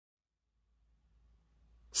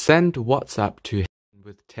Send WhatsApp to him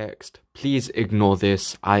with text. Please ignore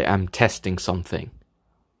this. I am testing something.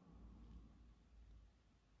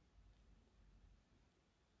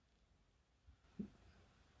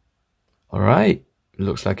 Alright,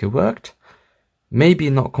 looks like it worked. Maybe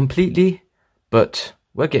not completely, but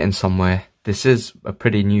we're getting somewhere. This is a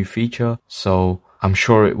pretty new feature, so I'm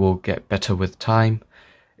sure it will get better with time.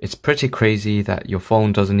 It's pretty crazy that your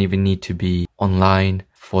phone doesn't even need to be online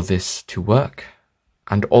for this to work.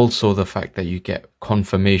 And also the fact that you get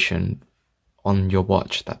confirmation on your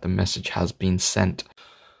watch that the message has been sent.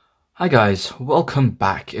 Hi guys, welcome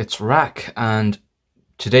back. It's Rack, and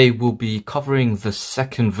today we'll be covering the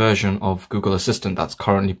second version of Google Assistant that's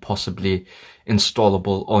currently possibly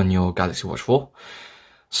installable on your Galaxy Watch 4.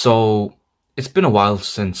 So it's been a while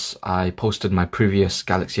since I posted my previous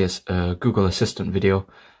Google Assistant video.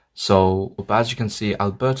 So as you can see,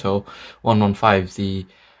 Alberto115, the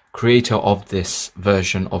creator of this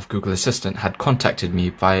version of Google Assistant, had contacted me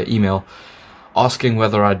via email asking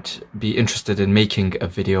whether I'd be interested in making a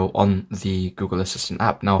video on the Google Assistant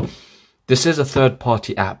app. Now, this is a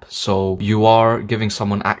third-party app, so you are giving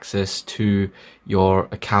someone access to your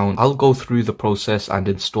account. I'll go through the process and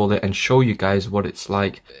install it and show you guys what it's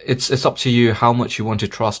like. It's up to you how much you want to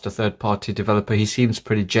trust a third-party developer. He seems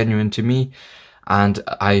pretty genuine to me, and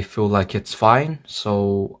I feel like it's fine,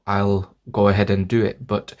 so I'll go ahead and do it.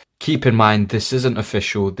 But keep in mind, this isn't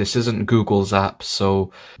official, this isn't Google's app,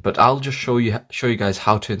 but I'll just show you guys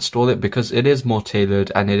how to install it, because it is more tailored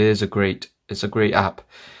and it's a great app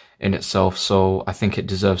in itself, so I think it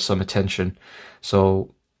deserves some attention.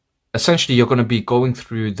 So essentially you're going to be going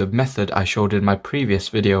through the method I showed in my previous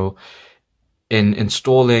video in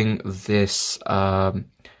installing this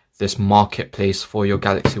this marketplace for your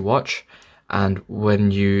Galaxy Watch. And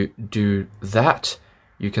when you do that,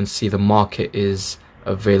 you can see the market is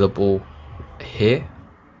available here.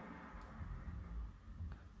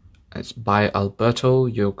 It's by Alberto.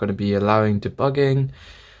 You're going to be allowing debugging,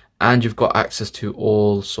 and you've got access to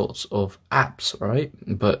all sorts of apps, right?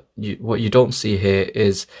 But what you don't see here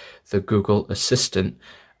is the Google Assistant.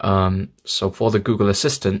 So for the Google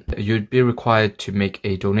Assistant, you'd be required to make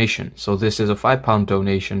a donation. So this is a £5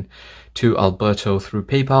 donation to Alberto through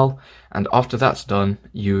PayPal. And after that's done,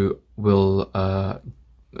 you will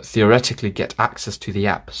theoretically get access to the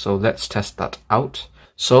app. So let's test that out.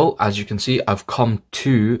 So as you can see, I've come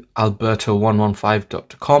to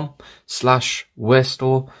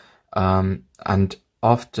alberto115.com/WearStore. And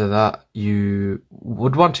after that, you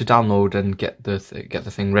would want to download and get the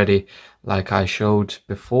thing ready like I showed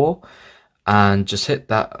before, and just hit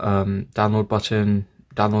that download button,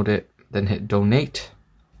 download it, then hit donate.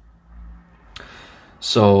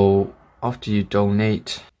 So after you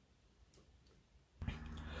donate,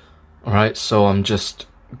 alright, so I'm just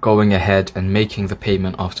going ahead and making the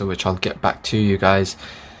payment, after which I'll get back to you guys,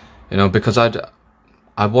 because I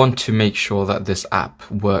want to make sure that this app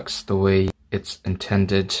works the way it's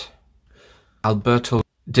intended. Alberto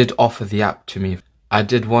did offer the app to me. I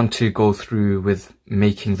did want to go through with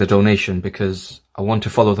making the donation because I want to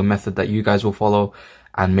follow the method that you guys will follow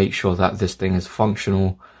and make sure that this thing is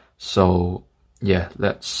functional. So yeah,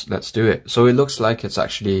 let's do it. So it looks like it's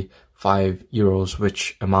actually €5,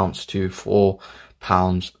 which amounts to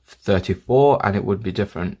 £4.34, and it would be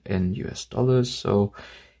different in US dollars. So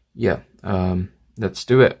yeah, let's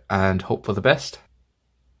do it and hope for the best.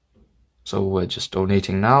 So we're just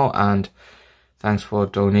donating now, and thanks for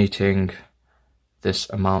donating this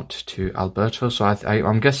amount to Alberto. So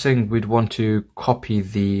I'm guessing we'd want to copy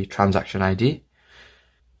the transaction ID.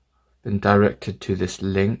 Been directed to this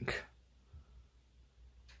link.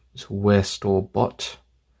 It's WearStore bot.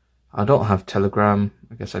 I don't have Telegram.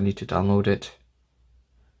 I guess I need to download it.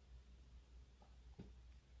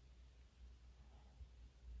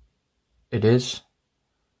 It is.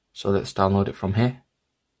 So let's download it from here.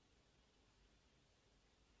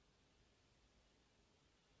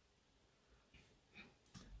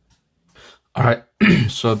 Alright,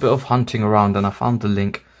 so a bit of hunting around, and I found the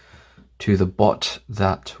link to the bot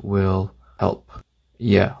that will help.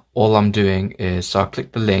 Yeah, all I'm doing is, so I'll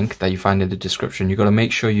click the link that you find in the description. You've got to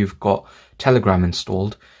make sure you've got Telegram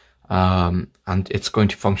installed, and it's going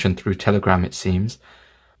to function through Telegram, it seems.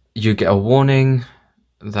 You get a warning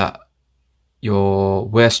that your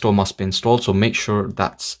WearStore must be installed, so make sure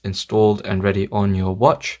that's installed and ready on your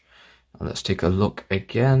watch. Now let's take a look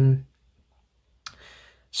again.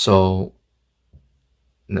 So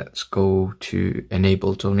let's go to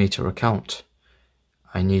enable donator account.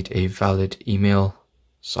 I need a valid email,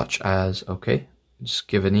 such as, okay, just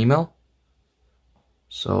give an email.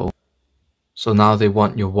 So now they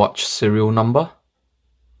want your watch serial number.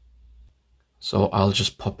 So I'll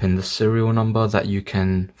just pop in the serial number that you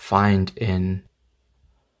can find in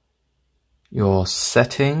your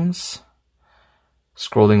settings,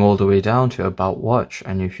 scrolling all the way down to About Watch,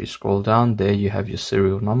 and if you scroll down there you have your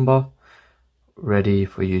serial number ready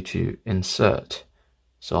for you to insert.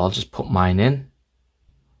 So I'll just put mine in.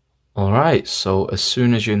 Alright, so as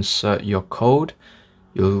soon as you insert your code,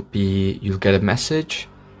 you'll get a message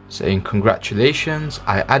saying congratulations,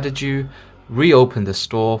 I added you, reopen the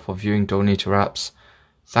store for viewing donator apps.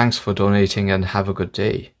 Thanks for donating and have a good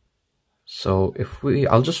day. So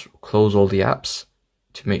I'll just close all the apps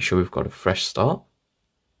to make sure we've got a fresh start.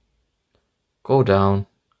 Go down,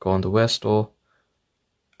 go on the WearStore.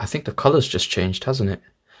 I think the color's just changed, hasn't it?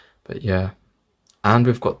 But yeah, and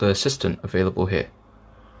we've got the assistant available here.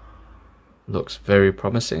 Looks very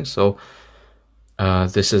promising. So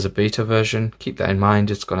this is a beta version. Keep that in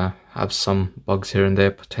mind. It's gonna have some bugs here and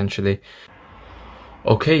there potentially.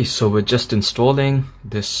 Okay, so we're just installing.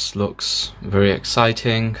 This looks very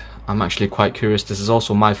exciting. I'm actually quite curious. This is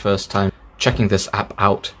also my first time checking this app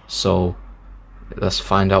out, so let's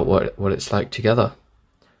find out what it's like together.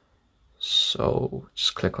 So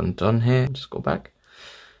just click on done here, just go back,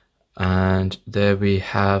 and there we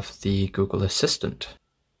have the Google Assistant.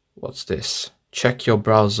 What's this? Check your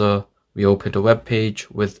browser, we opened a web page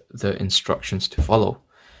with the instructions to follow.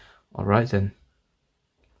 Alright then.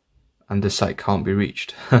 And this site can't be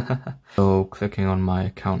reached. So clicking on my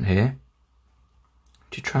account here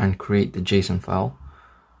to try and create the JSON file.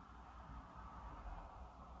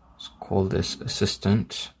 Let's call this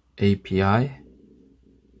Assistant API.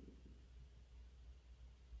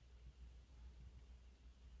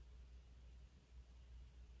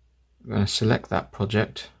 I'm going to select that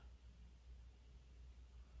project.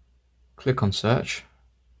 Click on search.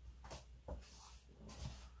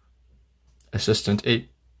 Assistant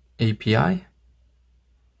API.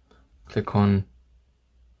 Click on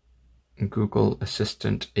Google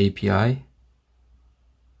Assistant API.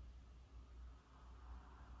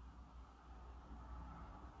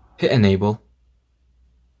 Hit enable.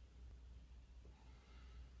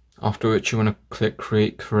 After which you want to click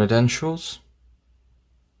create credentials.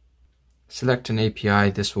 Select an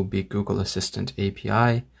API. This will be Google Assistant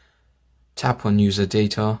API. Tap on user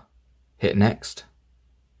data. Hit next.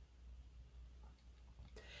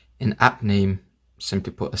 In app name,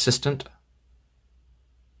 simply put assistant.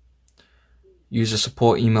 User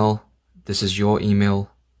support email, this is your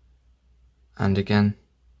email. And again,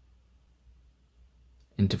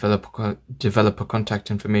 in developer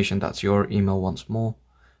contact information, that's your email once more.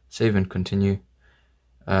 Save and continue.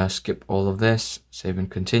 Skip all of this, save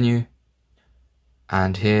and continue.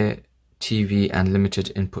 And here, TV and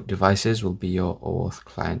limited input devices will be your OAuth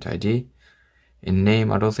client ID. In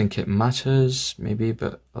name, I don't think it matters, maybe,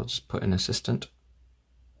 but I'll just put in assistant.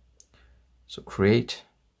 So create.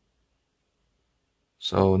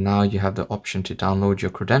 So now you have the option to download your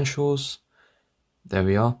credentials. There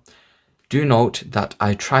we are. Do note that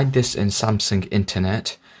I tried this in Samsung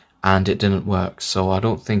Internet and it didn't work. So I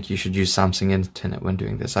don't think you should use Samsung Internet when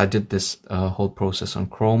doing this. I did this whole process on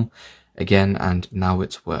Chrome again and now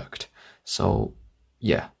it's worked. So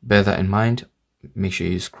yeah, bear that in mind. Make sure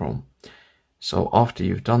you use Chrome. So after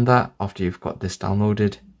you've done that, after you've got this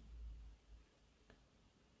downloaded,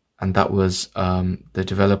 and that was the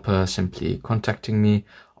developer simply contacting me,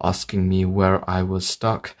 asking me where I was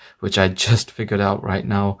stuck, which I just figured out right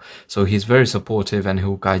now. So he's very supportive and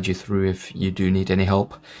he'll guide you through if you do need any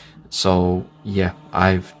help. So yeah,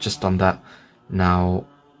 I've just done that. Now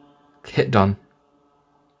hit done.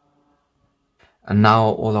 And now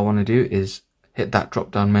all I want to do is hit that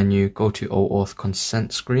drop down menu, go to OAuth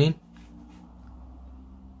consent screen.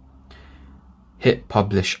 Hit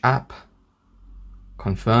publish app,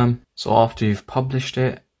 confirm. So after you've published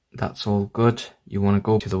it, that's all good. You want to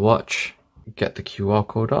go to the watch, get the QR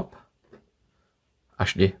code up.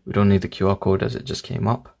 Actually, we don't need the QR code as it just came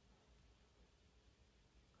up.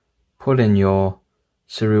 Put in your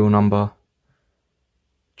serial number,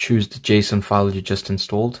 choose the JSON file you just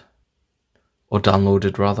installed, or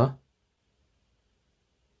downloaded rather.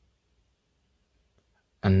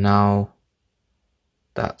 And now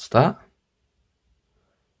that's that.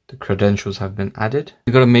 The credentials have been added.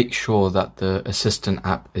 You've got to make sure that the Assistant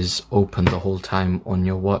app is open the whole time on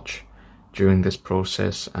your watch during this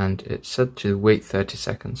process, and it said to wait 30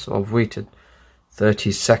 seconds. So I've waited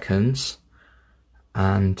 30 seconds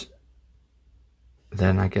and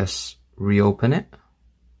then I guess reopen it.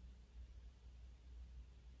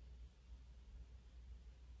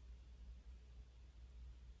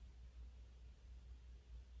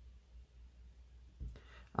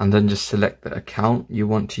 And then just select the account you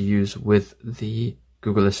want to use with the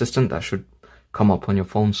Google Assistant. That should come up on your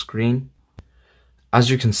phone screen. As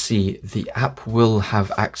you can see, the app will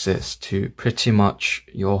have access to pretty much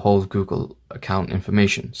your whole Google account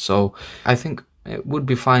information. So I think it would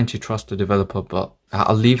be fine to trust the developer, but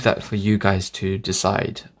I'll leave that for you guys to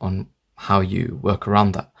decide on how you work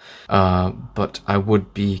around that. But I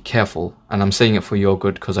would be careful, and I'm saying it for your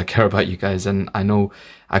good because I care about you guys, and I know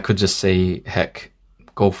I could just say, heck,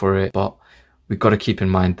 go for it, but we've got to keep in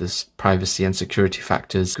mind this privacy and security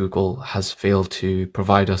factors. Google has failed to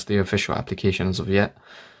provide us the official application as of yet,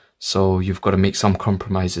 so you've got to make some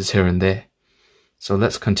compromises here and there. So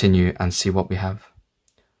let's continue and see what we have.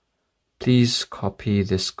 Please copy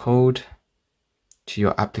this code to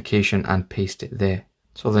your application and paste it there.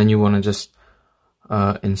 So then you want to just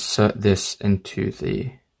insert the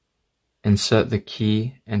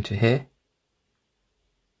key into here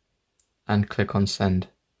and click on send.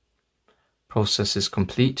 Process is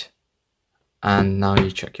complete, and now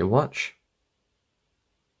you check your watch.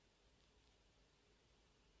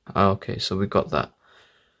 Okay, so we got that.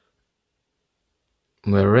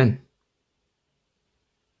 We're in.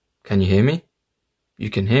 Can you hear me? You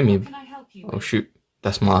can hear me. What can I help you with? Oh shoot,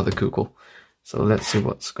 that's my other Google. So let's see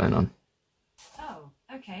what's going on. Oh,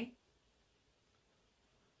 okay.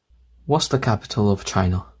 What's the capital of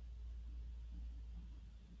China?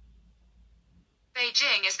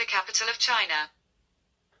 Beijing is the capital of China.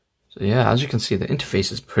 So yeah, as you can see, the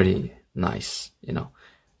interface is pretty nice, you know.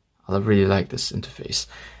 I really like this interface.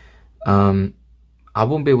 I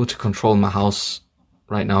won't be able to control my house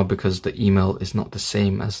right now because the email is not the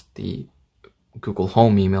same as the Google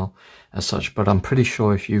Home email as such, but I'm pretty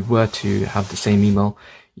sure if you were to have the same email,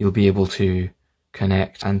 you'll be able to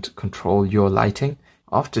connect and control your lighting.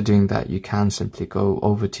 After doing that, you can simply go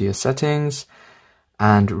over to your settings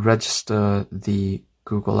and register the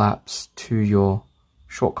Google Apps to your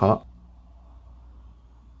shortcut.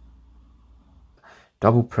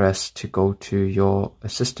 Double press to go to your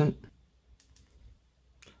assistant.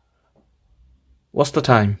 What's the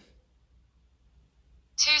time?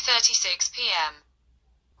 2:36 p.m.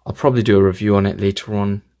 I'll probably do a review on it later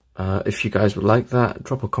on. If you guys would like that,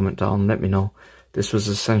 drop a comment down, let me know. This was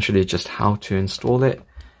essentially just how to install it,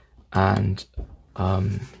 and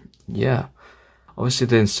yeah, obviously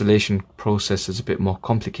the installation process is a bit more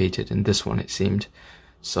complicated in this one, it seemed,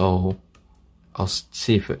 so I'll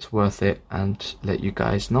see if it's worth it and let you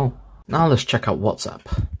guys know. Now let's check out WhatsApp.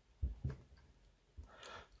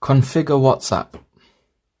 Configure WhatsApp.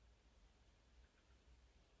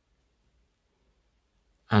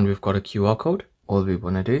 And we've got a QR code. All we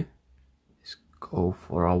want to do is go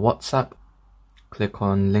for our WhatsApp, click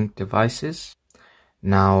on link devices.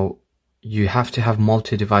 Now you have to have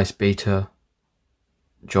multi-device beta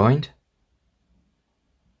joined.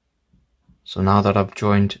 So now that I've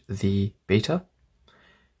joined the beta,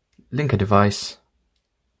 link a device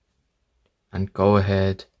and go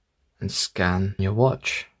ahead and scan your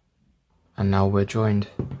watch. And now we're joined.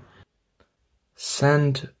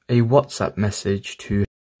 Send a WhatsApp message to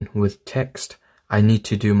with text, I need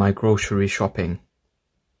to do my grocery shopping.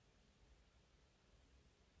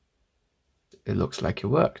 It looks like it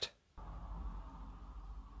worked.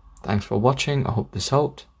 Thanks for watching. I hope this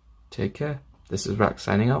helped. Take care. This is Rack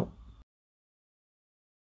signing out.